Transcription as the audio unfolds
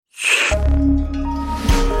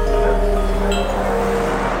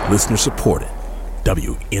Listener supported.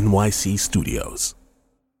 WNYC Studios.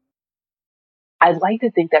 I'd like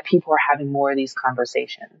to think that people are having more of these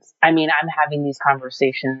conversations. I mean, I'm having these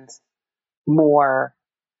conversations more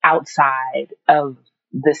outside of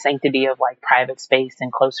the sanctity of like private space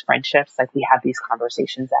and close friendships. Like we have these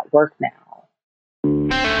conversations at work now.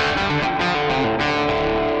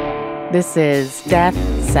 This is Death,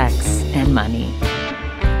 Sex, and Money,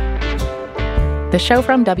 the show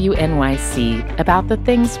from WNYC about the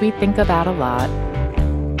things we think about a lot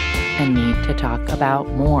and need to talk about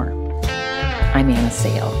more. I'm Anna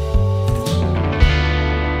Sale.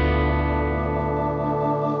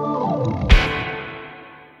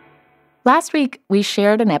 Last week, we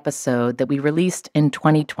shared an episode that we released in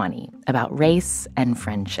 2020 about race and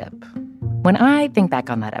friendship. When I think back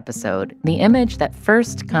on that episode, the image that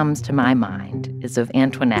first comes to my mind is of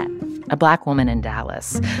Antoinette, a Black woman in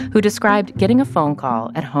Dallas, who described getting a phone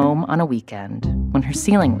call at home on a weekend when her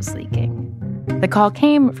ceiling was leaking. The call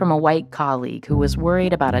came from a white colleague who was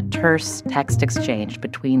worried about a terse text exchange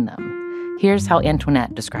between them. Here's how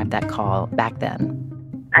Antoinette described that call back then.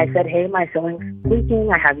 I said, hey, my ceiling's leaking.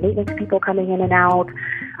 I have maintenance people coming in and out.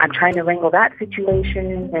 I'm trying to wrangle that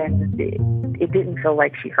situation, and it didn't feel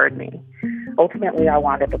like she heard me. Ultimately, I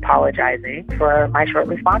wound up apologizing for my short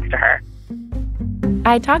response to her.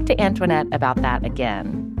 I talked to Antoinette about that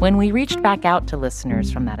again when we reached back out to listeners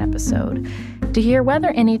from that episode to hear whether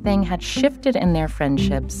anything had shifted in their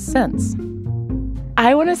friendships since.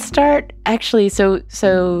 I want to start, actually, so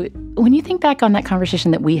when you think back on that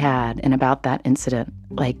conversation that we had and about that incident,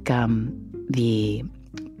 like the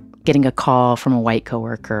getting a call from a white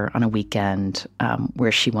coworker on a weekend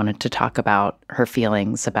where she wanted to talk about her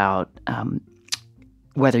feelings about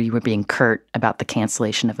whether you were being curt about the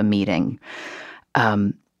cancellation of a meeting. How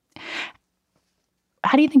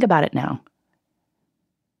do you think about it now?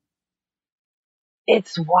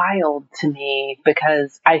 It's wild to me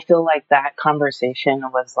because I feel like that conversation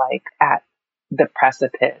was like at the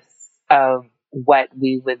precipice of what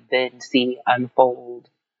we would then see unfold.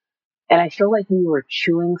 And I feel like we were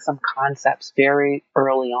chewing some concepts very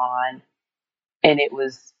early on, and it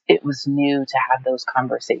was new to have those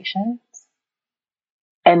conversations.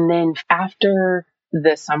 And then after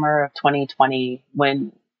the summer of 2020,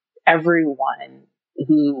 when everyone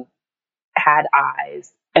who had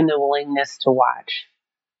eyes and the willingness to watch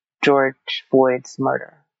George Floyd's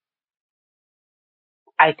murder,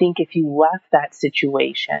 I think if you left that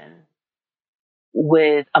situation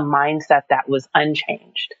with a mindset that was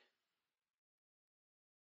unchanged,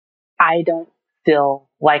 I don't feel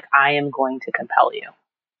like I am going to compel you.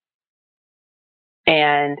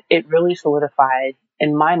 And it really solidified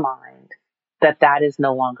in my mind that that is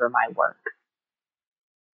no longer my work.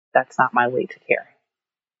 That's not my weight to carry.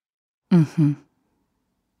 Mm-hmm.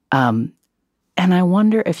 And I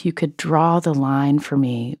wonder if you could draw the line for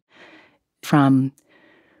me from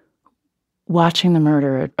watching the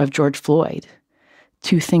murder of George Floyd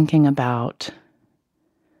to thinking about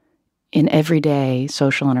in everyday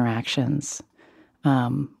social interactions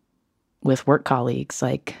with work colleagues,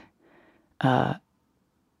 like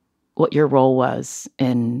what your role was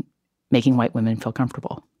in making white women feel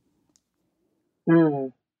comfortable.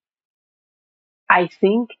 I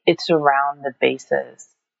think it's around the basis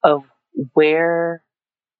of where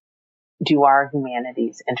do our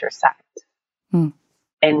humanities intersect?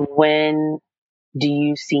 And when do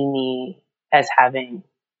you see me as having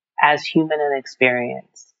as human an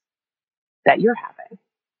experience that you're having?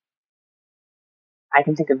 I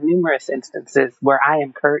can think of numerous instances where I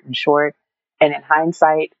am curt and short, and in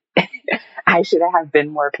hindsight, I should have been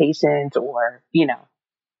more patient or,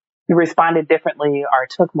 responded differently or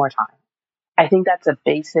took more time. I think that's a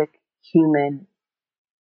basic human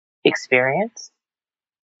experience.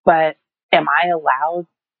 But am I allowed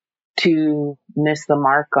to miss the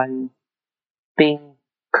mark on being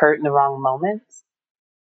curt in the wrong moments?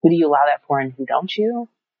 Who do you allow that for and who don't you?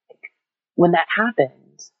 When that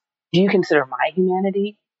happens, do you consider my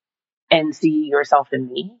humanity and see yourself in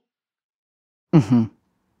me? Mm-hmm.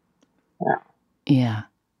 Yeah.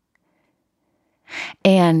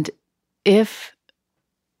 And if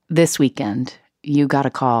this weekend you got a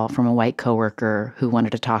call from a white coworker who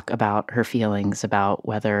wanted to talk about her feelings about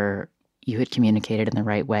whether you had communicated in the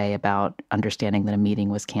right way about understanding that a meeting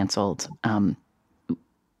was canceled,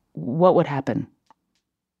 what would happen?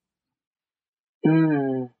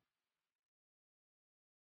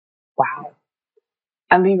 Wow.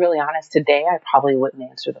 I'm being really honest. Today, I probably wouldn't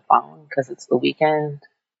answer the phone because it's the weekend.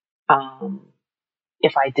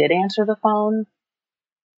 If I did answer the phone,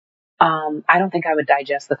 I don't think I would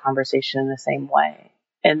digest the conversation in the same way,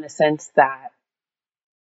 in the sense that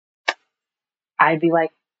I'd be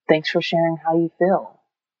like, thanks for sharing how you feel.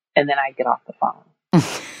 And then I get off the phone.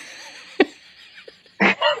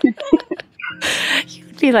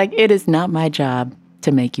 You'd be like, it is not my job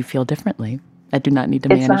to make you feel differently. I do not need to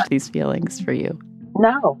manage these feelings for you.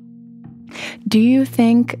 No. Do you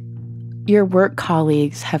think your work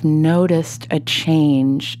colleagues have noticed a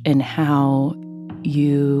change in how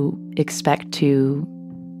you expect to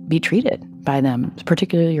be treated by them,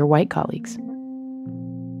 particularly your white colleagues?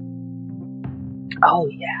 Oh,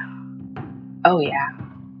 yeah. Oh, yeah.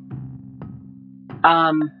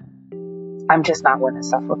 I'm just not one to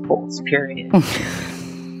suffer fools, period.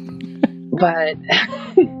 But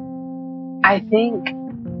I think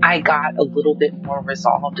I got a little bit more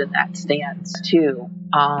resolved in that stance, too,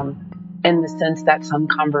 in the sense that some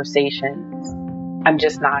conversations I'm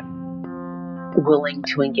just not willing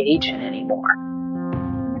to engage in anymore.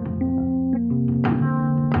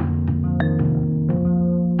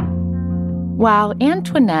 While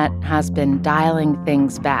Antoinette has been dialing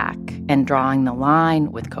things back and drawing the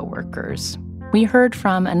line with coworkers, we heard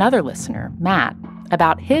from another listener, Matt,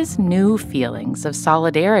 about his new feelings of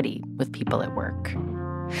solidarity with people at work.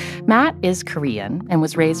 Matt is Korean and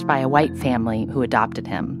was raised by a white family who adopted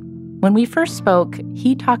him. When we first spoke,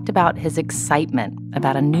 he talked about his excitement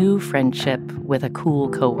about a new friendship with a cool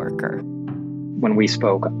coworker. When we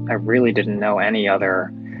spoke, I really didn't know any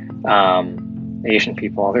other Asian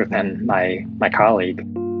people other than my colleague.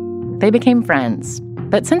 They became friends.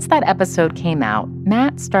 But since that episode came out,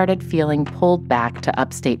 Matt started feeling pulled back to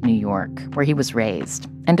upstate New York, where he was raised,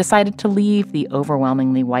 and decided to leave the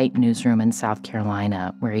overwhelmingly white newsroom in South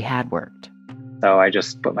Carolina, where he had worked. So I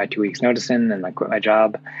just put my 2 weeks notice in and I quit my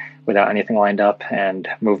job without anything lined up and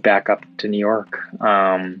moved back up to New York.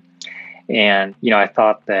 And, I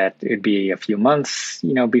thought that it would be a few months,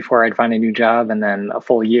 before I'd find a new job, and then a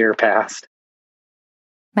full year passed.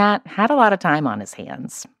 Matt had a lot of time on his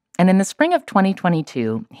hands. And in the spring of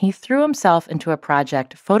 2022, he threw himself into a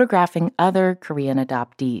project photographing other Korean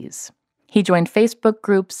adoptees. He joined Facebook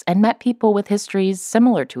groups and met people with histories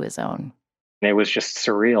similar to his own. It was just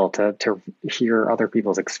surreal to hear other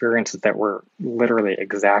people's experiences that were literally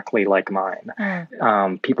exactly like mine.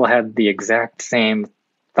 People had the exact same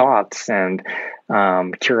thoughts and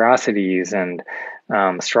curiosities and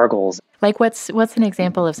struggles. Like what's an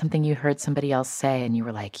example of something you heard somebody else say and you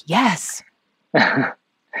were like, yes?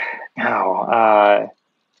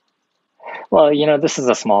 Well, this is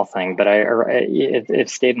a small thing, but it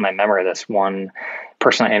stayed in my memory. This one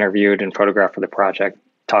person I interviewed and photographed for the project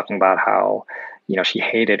talking about how, she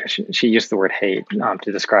hated, she used the word hate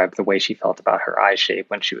to describe the way she felt about her eye shape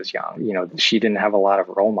when she was young. She didn't have a lot of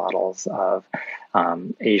role models of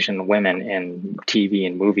Asian women in TV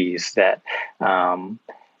and movies that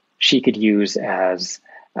she could use as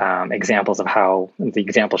examples of how the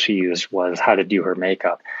example she used was how to do her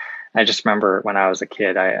makeup. I just remember when I was a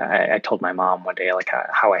kid, I told my mom one day like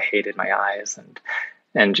how I hated my eyes,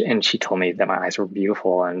 and she told me that my eyes were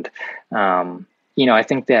beautiful. And I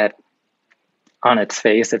think that on its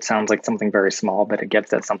face it sounds like something very small, but it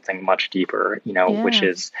gets at something much deeper, which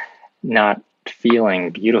is not feeling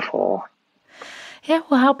beautiful. Yeah,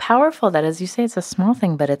 well, how powerful that is. You say it's a small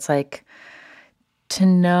thing, but it's like to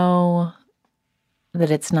know that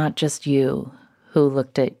it's not just you who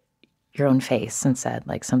looked at your own face and said,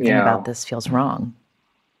 like, something about this feels wrong.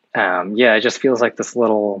 It just feels like this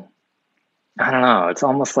little, I don't know, it's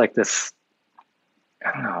almost like this,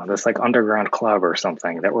 this like underground club or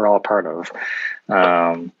something that we're all part of.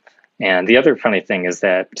 And the other funny thing is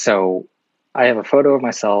that, so I have a photo of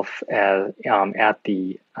myself at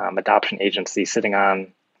the adoption agency sitting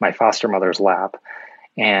on my foster mother's lap.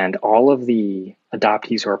 And all of the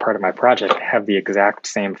adoptees who are part of my project have the exact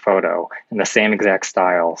same photo in the same exact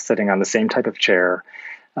style, sitting on the same type of chair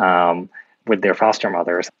with their foster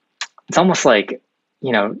mothers. It's almost like,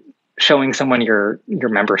 showing someone your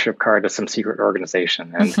membership card to some secret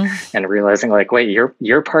organization and realizing like, wait,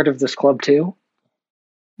 you're part of this club too?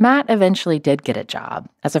 Matt eventually did get a job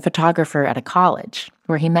as a photographer at a college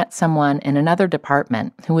where he met someone in another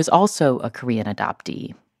department who was also a Korean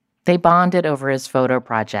adoptee. They bonded over his photo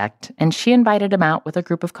project, and she invited him out with a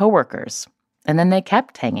group of coworkers. And then they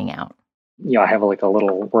kept hanging out. I have a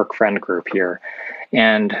little work friend group here.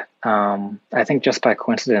 And I think just by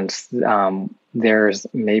coincidence, there's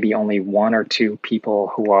maybe only one or two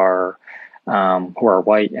people who are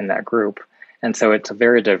white in that group. And so it's a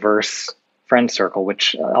very diverse friend circle,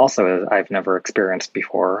 which also I've never experienced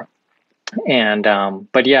before. And,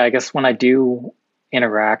 but yeah, I guess when I do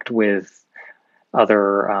interact with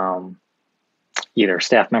other either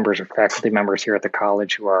staff members or faculty members here at the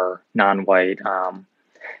college who are non-white,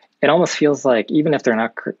 it almost feels like, even if they're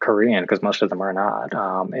not Korean, because most of them are not,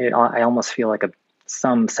 I almost feel like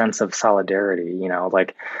some sense of solidarity,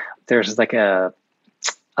 like there's like a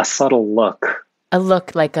subtle look. A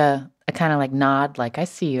look, like a kind of like nod, like I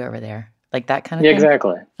see you over there, like that kind of Yeah, thing?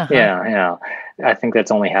 exactly. Uh-huh. Yeah. I think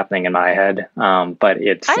that's only happening in my head, but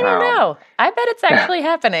it's... I don't know. I bet it's actually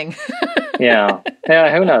happening. Yeah,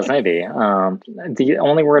 who knows, maybe. The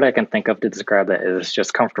only word I can think of to describe that is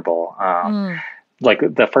just comfortable. Like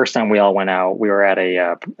the first time we all went out, we were at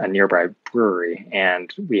a nearby brewery,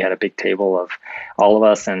 and we had a big table of all of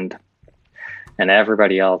us, and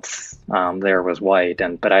everybody else there was white,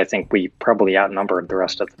 but I think we probably outnumbered the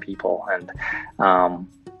rest of the people, and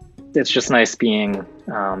it's just nice being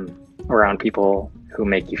around people who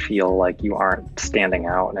make you feel like you aren't standing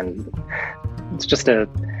out, and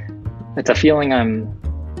it's a feeling I'm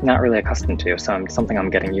not really accustomed to, so something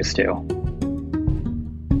I'm getting used to.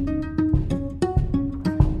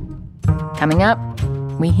 Coming up,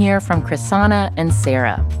 we hear from Krisanna and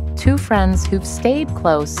Sarah, two friends who've stayed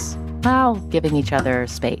close while giving each other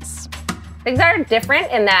space. Things are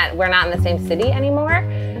different in that we're not in the same city anymore,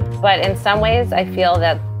 but in some ways I feel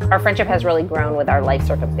that our friendship has really grown with our life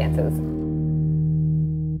circumstances.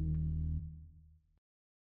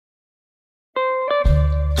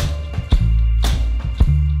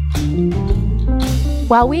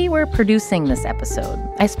 While we were producing this episode,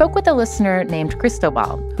 I spoke with a listener named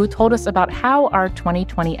Cristobal, who told us about how our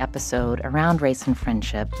 2020 episode around race and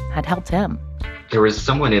friendship had helped him. There was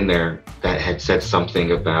someone in there that had said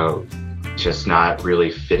something about just not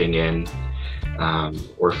really fitting in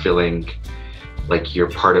or feeling like you're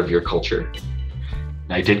part of your culture.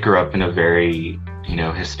 I did grow up in a very,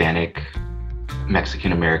 Hispanic,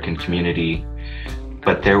 Mexican-American community,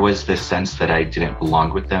 but there was this sense that I didn't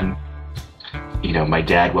belong with them. My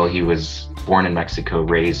dad, while he was born in Mexico,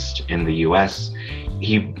 raised in the US,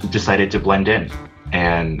 he decided to blend in.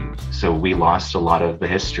 And so we lost a lot of the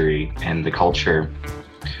history and the culture.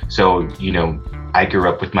 So, I grew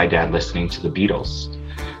up with my dad listening to the Beatles,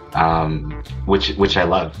 which I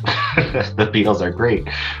love. The Beatles are great,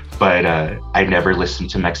 but I never listened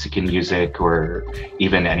to Mexican music or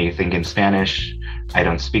even anything in Spanish. I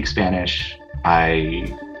don't speak Spanish.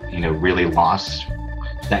 I, really lost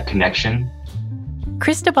that connection.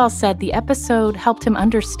 Cristobal said the episode helped him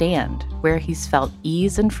understand where he's felt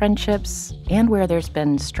ease in friendships and where there's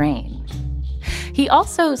been strain. He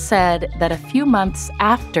also said that a few months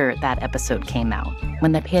after that episode came out,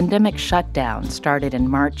 when the pandemic shutdown started in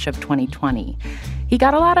March of 2020, he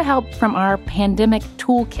got a lot of help from our pandemic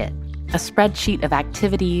toolkit, a spreadsheet of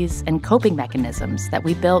activities and coping mechanisms that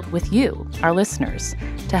we built with you, our listeners,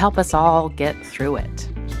 to help us all get through it.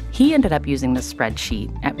 He ended up using the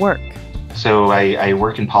spreadsheet at work. So I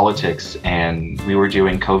work in politics, and we were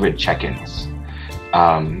doing COVID check-ins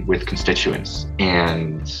with constituents.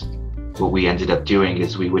 And what we ended up doing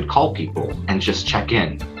is we would call people and just check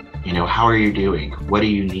in. How are you doing? What do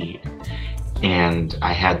you need? And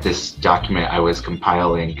I had this document I was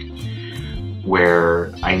compiling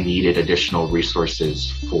where I needed additional resources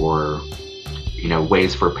for,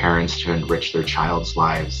 ways for parents to enrich their child's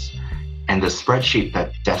lives. And the spreadsheet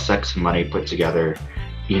that Death, Sex, and Money put together,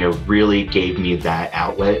 really gave me that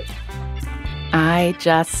outlet. I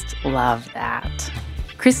just love that.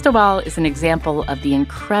 Cristobal is an example of the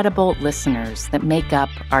incredible listeners that make up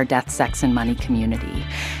our Death, Sex, and Money community.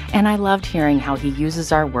 And I loved hearing how he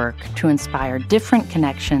uses our work to inspire different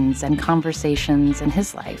connections and conversations in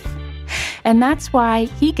his life. And that's why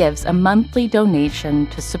he gives a monthly donation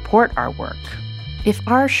to support our work. If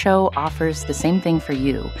our show offers the same thing for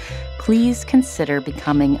you, please consider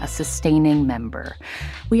becoming a sustaining member.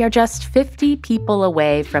 We are just 50 people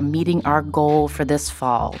away from meeting our goal for this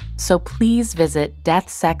fall, so please visit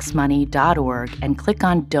deathsexmoney.org and click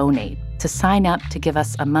on Donate to sign up to give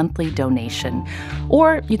us a monthly donation.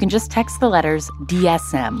 Or you can just text the letters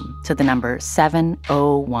DSM to the number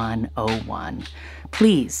 70101.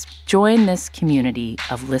 Please join this community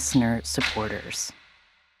of listener supporters.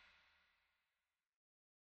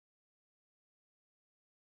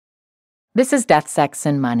 This is Death, Sex,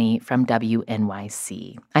 and Money from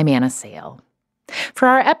WNYC. I'm Anna Sale. For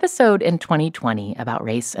our episode in 2020 about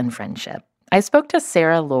race and friendship, I spoke to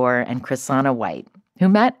Sarah Lohr and Krisanna White, who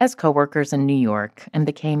met as coworkers in New York and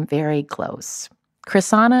became very close.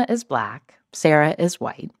 Krisanna is Black, Sarah is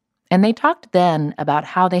white, and they talked then about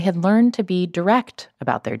how they had learned to be direct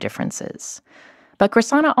about their differences. But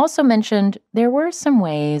Krisanna also mentioned there were some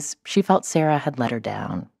ways she felt Sarah had let her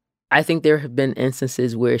down. I think there have been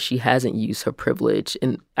instances where she hasn't used her privilege,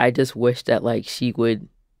 and I just wish that she would,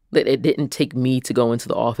 that it didn't take me to go into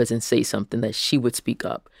the office and say something, that she would speak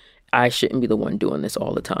up. I shouldn't be the one doing this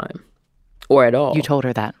all the time or at all. You told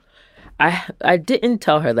her that? I didn't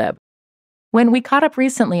tell her that. When we caught up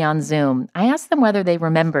recently on Zoom, I asked them whether they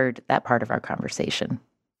remembered that part of our conversation.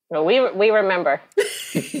 Well, we remember.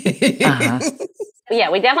 Uh-huh. Yeah,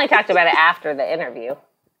 we definitely talked about it after the interview.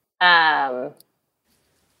 How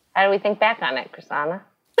do we think back on it, Chrishana?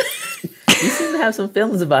 You seem to have some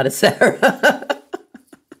feelings about it, Sarah.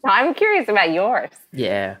 No, I'm curious about yours.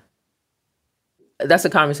 Yeah. That's a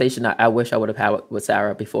conversation I wish I would have had with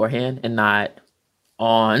Sarah beforehand and not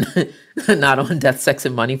on Death, Sex,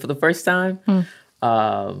 and Money for the first time.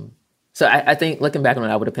 So I think looking back on it,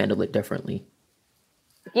 I would have handled it differently.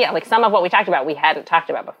 Yeah, like some of what we talked about, we hadn't talked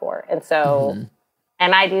about before. And so,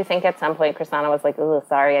 and I do think at some point, Chrishana was like, "Oh,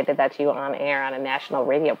 sorry, I did that to you on air on a national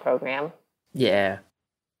radio program." Yeah.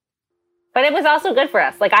 But it was also good for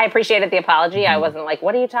us. Like, I appreciated the apology. I wasn't like,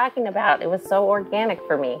 "What are you talking about?" It was so organic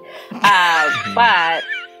for me. But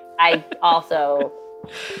I also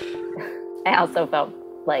felt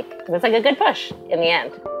like it was like a good push in the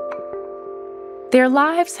end. Their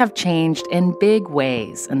lives have changed in big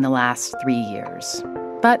ways in the last 3 years,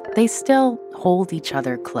 but they still hold each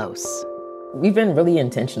other close. We've been really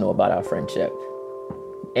intentional about our friendship,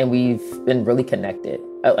 and we've been really connected.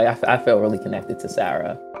 I feel really connected to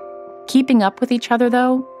Sarah. Keeping up with each other,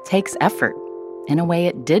 though, takes effort in a way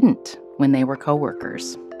it didn't when they were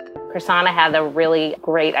coworkers. Chrishana had the really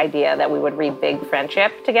great idea that we would read Big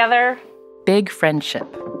Friendship together. Big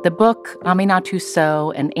Friendship, the book Aminatou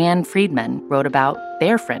Sow and Anne Friedman wrote about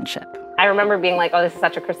their friendship. I remember being like, "Oh, this is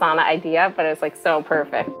such a Chrishana idea," but it was like so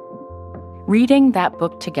perfect. Reading that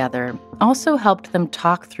book together also helped them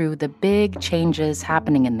talk through the big changes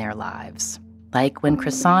happening in their lives, like when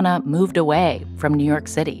Chrishana moved away from New York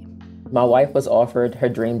City. My wife was offered her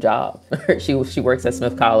dream job. She works at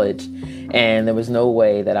Smith College, and there was no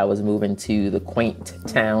way that I was moving to the quaint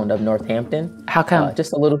town of Northampton. How come?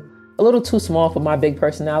 Just a little too small for my big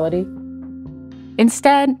personality.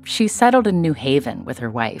 Instead, she settled in New Haven with her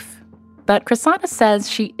wife. But Chrishana says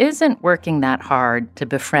she isn't working that hard to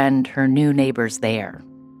befriend her new neighbors there.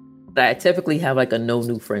 I typically have like a no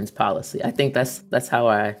new friends policy. I think that's how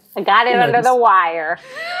I got it under the wire.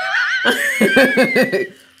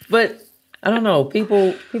 But I don't know,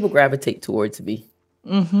 people gravitate towards me.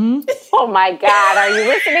 Oh my God, are you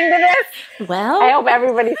listening to this? Well, I hope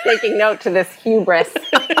everybody's taking note to this hubris.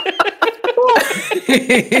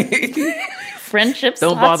 Friendship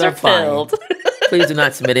Don't slots bother are filled. Please do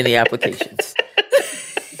not submit any applications.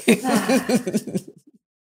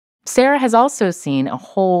 Sarah has also seen a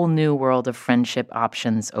whole new world of friendship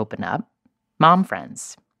options open up. Mom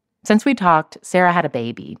friends. Since we talked, Sarah had a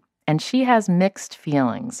baby, and she has mixed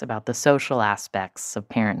feelings about the social aspects of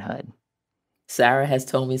parenthood. Sarah has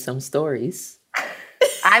told me some stories.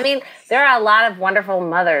 I mean, there are a lot of wonderful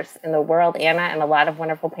mothers in the world, Anna, and a lot of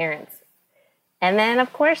wonderful parents. And then,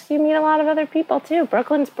 of course, you meet a lot of other people, too.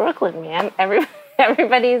 Brooklyn's Brooklyn, man.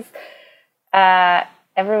 Everybody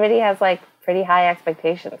has, like, pretty high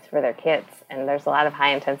expectations for their kids, and there's a lot of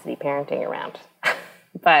high-intensity parenting around.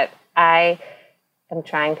 But I am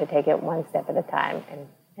trying to take it one step at a time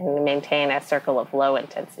and maintain a circle of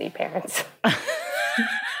low-intensity parents.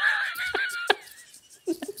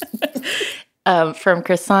 From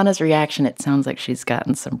Chrishana's reaction, it sounds like she's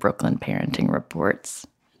gotten some Brooklyn parenting reports.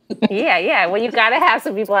 Yeah. Well, you've got to have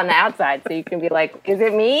some people on the outside so you can be like, is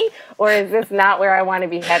it me or is this not where I want to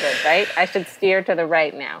be headed, right? I should steer to the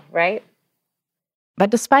right now, right? But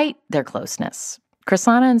despite their closeness,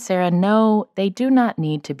 Chrishana and Sarah know they do not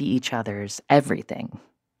need to be each other's everything.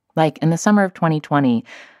 Like in the summer of 2020,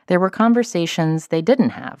 there were conversations they didn't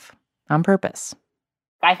have on purpose.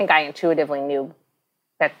 I think I intuitively knew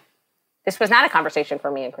that this was not a conversation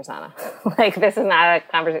for me and Chrishana. Like, this is not a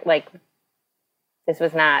conversation, like, this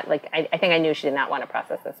was not, like, I think I knew she did not want to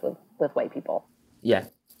process this with white people. Yeah.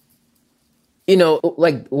 You know,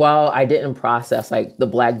 like, while I didn't process, like, the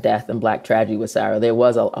Black death and Black tragedy with Sarah, there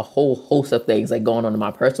was a whole host of things, like, going on in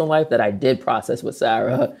my personal life that I did process with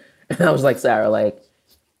Sarah. And I was like, Sarah, like,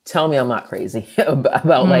 tell me I'm not crazy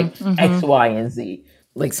about like, X, Y, and Z.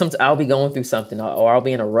 Like, I'll be going through something or I'll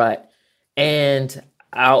be in a rut, and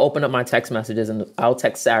I'll open up my text messages and I'll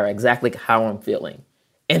text Sarah exactly how I'm feeling.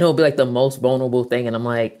 And it'll be like the most vulnerable thing. And I'm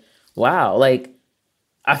like, wow, like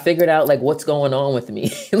I figured out like what's going on with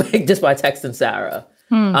me, like just by texting Sarah.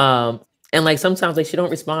 And like sometimes like she don't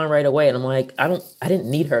respond right away. And I'm like, I didn't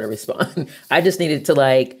need her to respond. I just needed to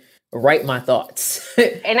like write my thoughts. And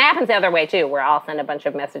it happens the other way too, where I'll send a bunch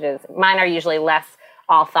of messages. Mine are usually less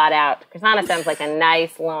all thought out. Chrishana sends like a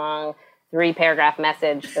nice long 3-paragraph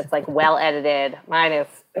message that's like well edited. Mine is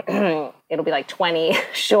it'll be like 20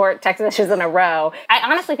 short text messages in a row. I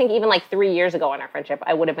honestly think even like 3 years ago in our friendship,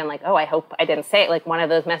 I would have been like, oh, I hope I didn't say it. Like one of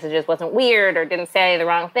those messages wasn't weird or didn't say the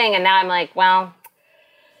wrong thing. And now I'm like, well,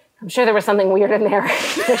 I'm sure there was something weird in there.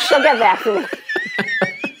 She'll get back to me.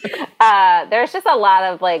 There's just a lot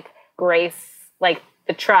of like grace, like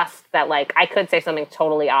the trust that like I could say something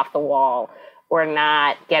totally off the wall or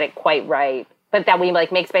not get it quite right, but that we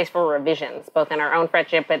like make space for revisions, both in our own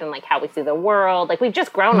friendship and in like how we see the world. Like we've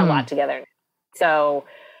just grown a lot together. So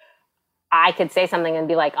I could say something and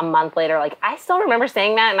be like a month later, like, I still remember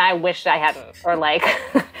saying that and I wish I hadn't. Or like,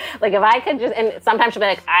 like if I could just, and sometimes she'll be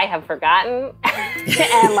like, I have forgotten.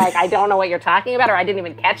 And like, I don't know what you're talking about, or I didn't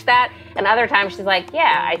even catch that. And other times she's like,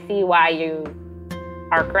 yeah, I see why you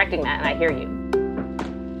are correcting that and I hear you.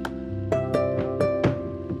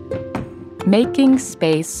 Making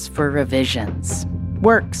space for revisions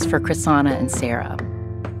works for Krisanna and Sarah.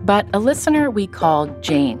 But a listener we called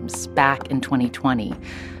James back in 2020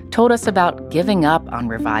 told us about giving up on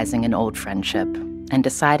revising an old friendship and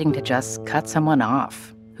deciding to just cut someone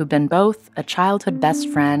off who'd been both a childhood best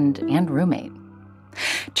friend and roommate.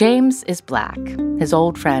 James is Black, his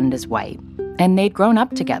old friend is white, and they'd grown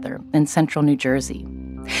up together in central New Jersey.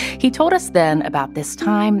 He told us then about this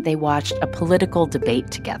time they watched a political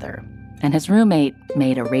debate together, and his roommate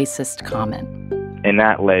made a racist comment. And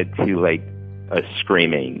that led to, like, a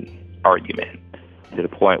screaming argument to the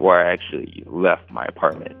point where I actually left my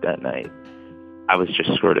apartment that night. I was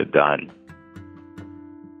just sort of done.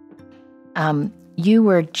 You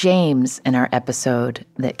were James in our episode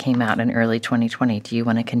that came out in early 2020. Do you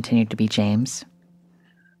want to continue to be James?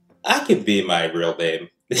 I could be my real name.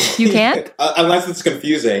 You can? Unless it's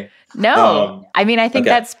confusing. No. I mean, I think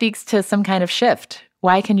okay. that speaks to some kind of shift.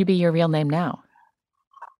 Why can you be your real name now?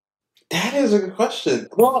 That is a good question.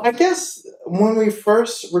 Well, I guess when we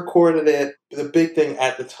first recorded it, the big thing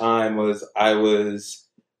at the time was I was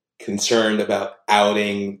concerned about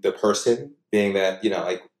outing the person, being that,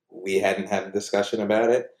 like we hadn't had a discussion about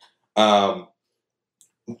it. But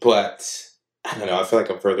I don't know, I feel like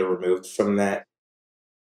I'm further removed from that.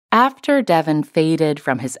 After Devin faded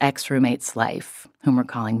from his ex-roommate's life, whom we're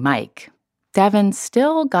calling Mike, Devin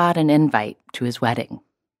still got an invite to his wedding.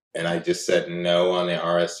 And I just said no on the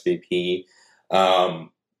RSVP. And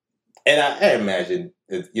I imagine,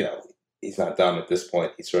 he's not dumb at this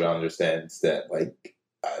point. He sort of understands that, like,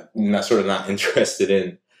 I'm not interested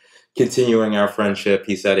in continuing our friendship.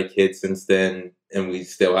 He's had a kid since then, and we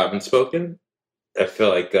still haven't spoken. I feel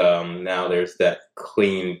like now there's that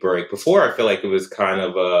clean break. Before, I feel like it was kind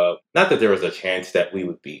of not that there was a chance that we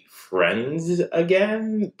would be friends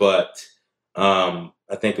again, but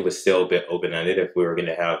I think it was still a bit open-ended if we were going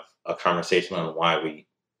to have a conversation on why we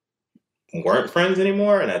weren't friends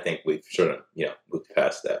anymore. And I think we've sort of, moved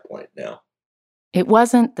past that point now. It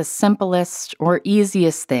wasn't the simplest or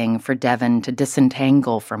easiest thing for Devin to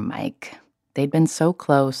disentangle from Mike. They'd been so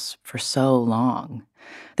close for so long.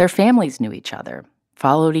 Their families knew each other,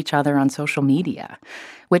 followed each other on social media,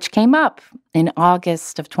 which came up in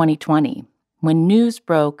August of 2020 when news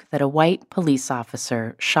broke that a white police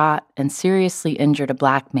officer shot and seriously injured a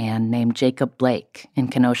Black man named Jacob Blake in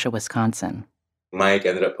Kenosha, Wisconsin. Mike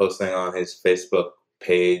ended up posting on his Facebook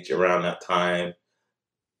page around that time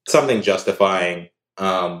something justifying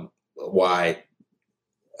why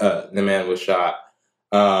the man was shot.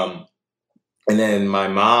 And then my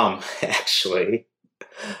mom actually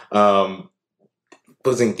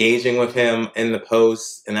was engaging with him in the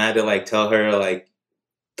post, and I had to tell her like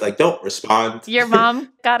don't respond. Your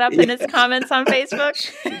mom got up in his comments on Facebook?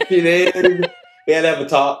 She did. We had to have a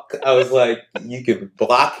talk. I was like, you can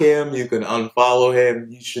block him, you can unfollow him.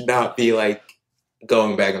 You should not be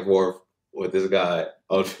going back and forth with this guy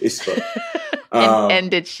on Facebook. And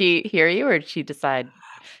did she hear you, or did she decide?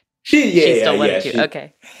 She still wanted to.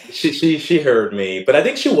 Okay. She heard me, but I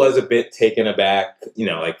think she was a bit taken aback.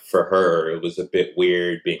 For her, it was a bit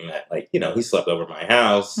weird being that, he slept over my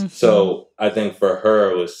house. Mm-hmm. So I think for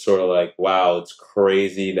her, it was sort of like, wow, it's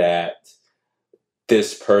crazy that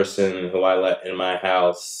this person who I let in my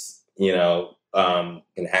house,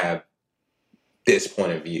 can have this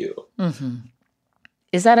point of view. Mm-hmm.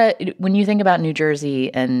 Is that when you think about New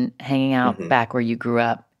Jersey and hanging out mm-hmm. back where you grew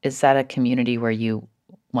up, is that a community where you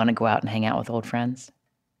want to go out and hang out with old friends?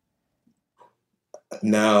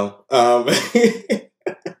 No.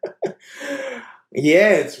 Yeah,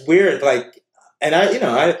 it's weird. And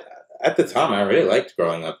I at the time I really liked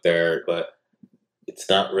growing up there, but it's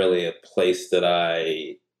not really a place that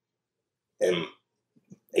I am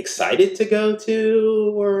excited to go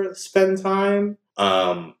to or spend time.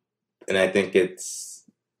 And I think it's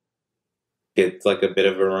like a bit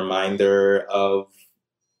of a reminder of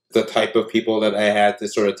the type of people that I had to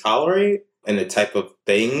sort of tolerate and the type of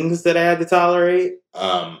things that I had to tolerate.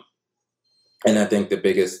 And I think the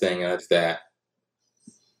biggest thing is that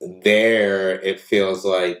there it feels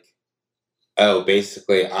like, oh,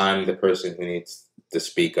 basically I'm the person who needs to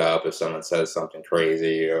speak up if someone says something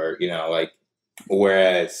crazy or, like,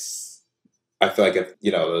 whereas I feel like if,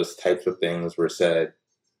 those types of things were said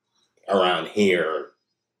around here,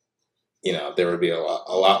 there would be a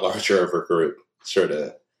lot larger of a group sort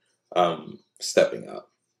of stepping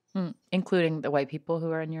up. Including the white people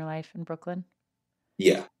who are in your life in Brooklyn?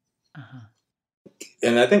 Yeah. Uh-huh.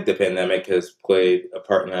 And I think the pandemic has played a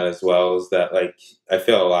part in that as well, is that, like, I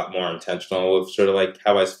feel a lot more intentional with sort of, like,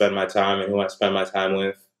 how I spend my time and who I spend my time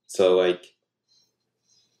with. So, like,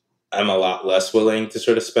 I'm a lot less willing to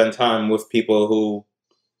sort of spend time with people who,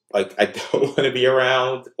 like, I don't want to be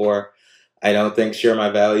around or I don't think share my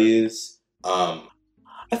values.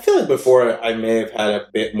 I feel like before I may have had a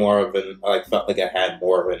bit more of felt like I had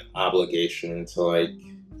more of an obligation to, like,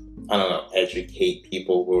 I don't know, educate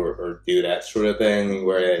people or do that sort of thing.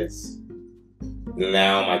 Whereas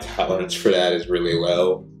now my tolerance for that is really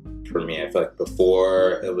low for me. I feel like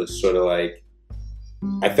before it was sort of like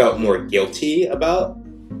I felt more guilty about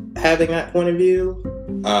having that point of view.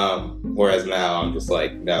 Whereas now I'm just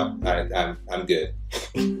like, no, I'm good.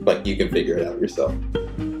 Like, you can figure it out yourself.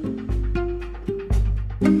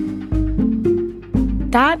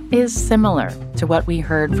 That is similar to what we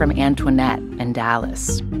heard from Antoinette in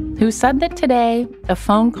Dallas, who said that today a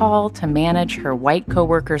phone call to manage her white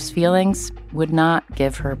coworkers' feelings would not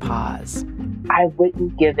give her pause. I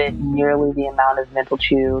wouldn't give it nearly the amount of mental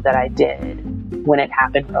chew that I did when it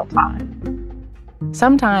happened real time.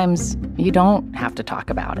 Sometimes you don't have to talk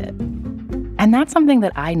about it. And that's something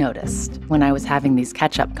that I noticed when I was having these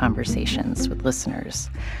catch-up conversations with listeners.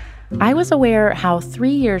 I was aware how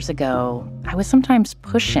 3 years ago, I was sometimes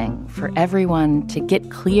pushing for everyone to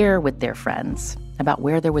get clear with their friends about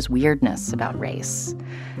where there was weirdness about race.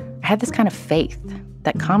 I had this kind of faith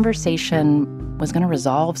that conversation was going to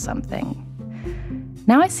resolve something.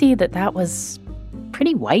 Now I see that that was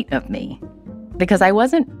pretty white of me, because I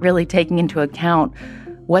wasn't really taking into account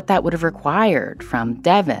what that would have required from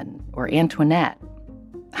Devin or Antoinette,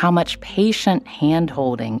 how much patient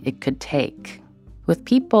hand-holding it could take with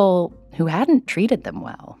people who hadn't treated them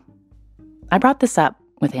well. I brought this up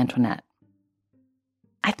with Antoinette.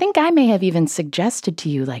 I think I may have even suggested to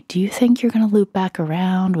you, like, do you think you're going to loop back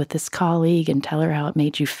around with this colleague and tell her how it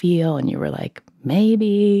made you feel? And you were like,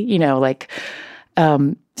 maybe,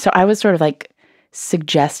 so I was sort of like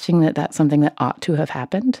suggesting that that's something that ought to have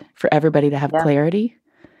happened for everybody to have clarity.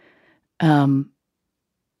 And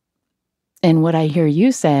what I hear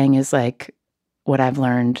you saying is like, what I've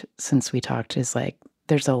learned since we talked is like,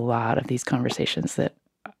 there's a lot of these conversations that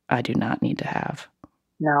I do not need to have.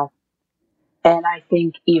 No. And I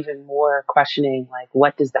think even more questioning, like,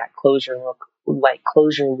 what does that closure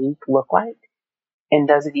loop look like? And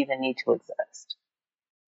does it even need to exist?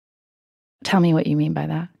 Tell me what you mean by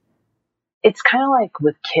that. It's kind of like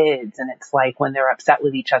with kids, and it's like when they're upset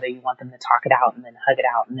with each other, you want them to talk it out and then hug it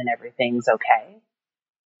out and then everything's okay.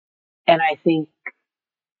 And I think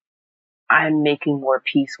I'm making more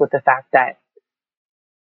peace with the fact that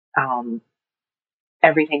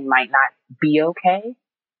everything might not be okay.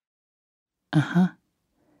 Uh-huh.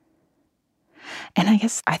 And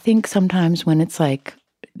I think sometimes when it's like,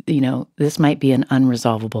 this might be an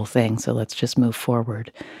unresolvable thing, so let's just move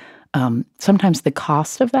forward. Sometimes the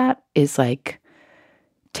cost of that is like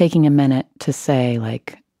taking a minute to say,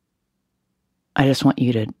 like, I just want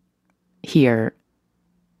you to hear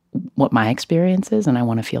what my experience is and I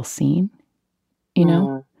want to feel seen,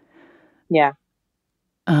 Yeah.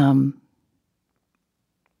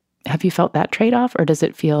 Have you felt that trade-off, or does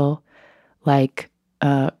it feel like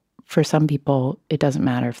for some people it doesn't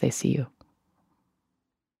matter if they see you?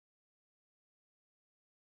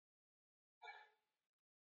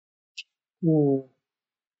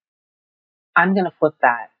 I'm going to flip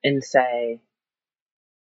that and say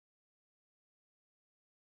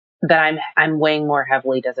that I'm weighing more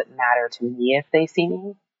heavily, does it matter to me if they see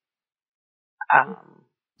me?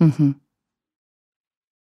 Mm-hmm.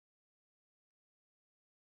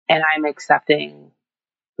 And I'm accepting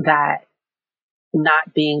that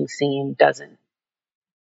not being seen doesn't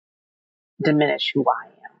diminish who I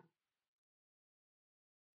am.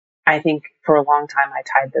 I think for a long time I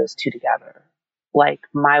tied those two together. Like,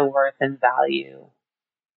 my worth and value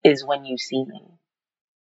is when you see me.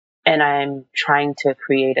 And I'm trying to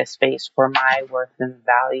create a space where my worth and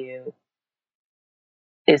value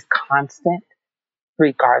is constant,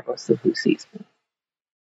 regardless of who sees me.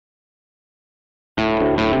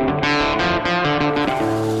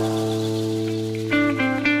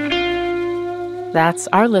 That's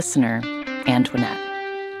our listener, Antoinette.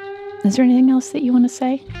 Is there anything else that you want to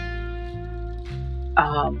say?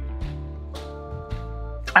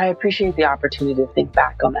 I appreciate the opportunity to think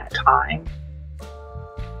back on that time.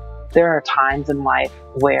 There are times in life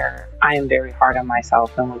where I am very hard on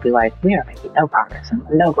myself and will be like, we are making no progress and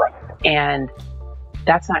no growth. And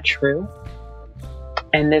that's not true.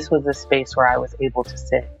 And this was a space where I was able to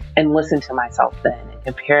sit and listen to myself then and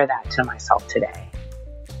compare that to myself today.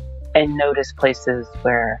 And notice places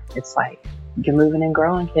where it's like, you're moving and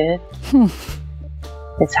growing, kid.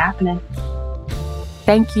 It's happening.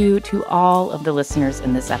 Thank you to all of the listeners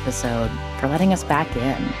in this episode for letting us back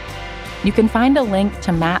in. You can find a link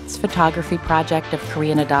to Matt's photography project of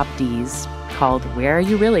Korean adoptees called Where Are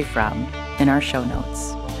You Really From in our show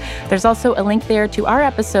notes. There's also a link there to our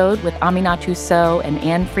episode with Aminatou Sow and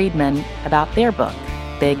Anne Friedman about their book,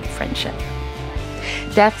 Big Friendship.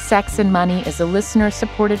 Death, Sex, and Money is a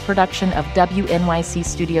listener-supported production of WNYC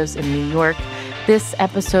Studios in New York. This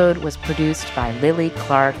episode was produced by Lily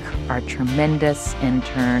Clark, our tremendous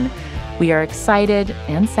intern. We are excited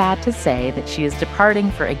and sad to say that she is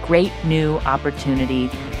departing for a great new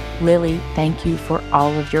opportunity. Lily, thank you for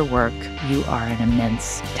all of your work. You are an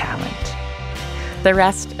immense talent. The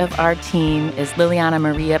rest of our team is Liliana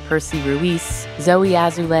Maria Percy Ruiz, Zoe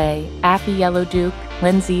Azulay, Affy Yellow Duke,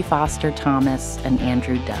 Lindsay Foster Thomas, and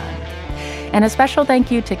Andrew Dunn. And a special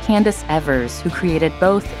thank you to Candace Evers, who created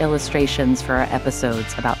both illustrations for our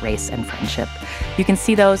episodes about race and friendship. You can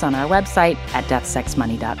see those on our website at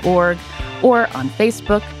deathsexmoney.org or on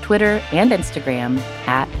Facebook, Twitter, and Instagram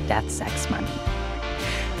at deathsexmoney.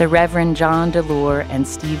 The Reverend John DeLore and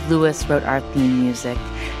Steve Lewis wrote our theme music.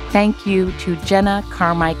 Thank you to Jenna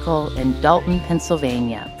Carmichael in Dalton,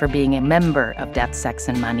 Pennsylvania, for being a member of Death, Sex,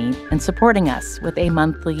 and Money and supporting us with a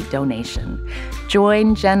monthly donation.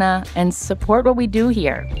 Join Jenna and support what we do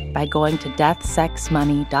here by going to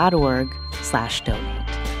deathsexmoney.org/donate.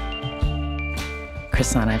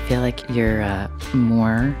 Chrishana, I feel like you're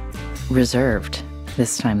more reserved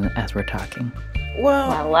this time as we're talking.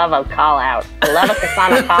 Well, I love a call out. I love a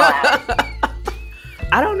Chrishana call out.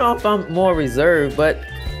 I don't know if I'm more reserved, but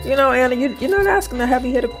you know, Anna, you're not asking the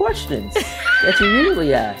heavy-hitter questions that you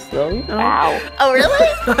usually ask, though. You know? Wow. Oh, really?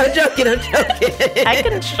 I'm joking. I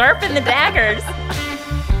can sharpen the daggers.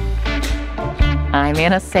 I'm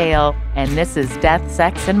Anna Sale, and this is Death,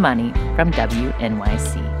 Sex, and Money from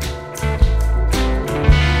WNYC.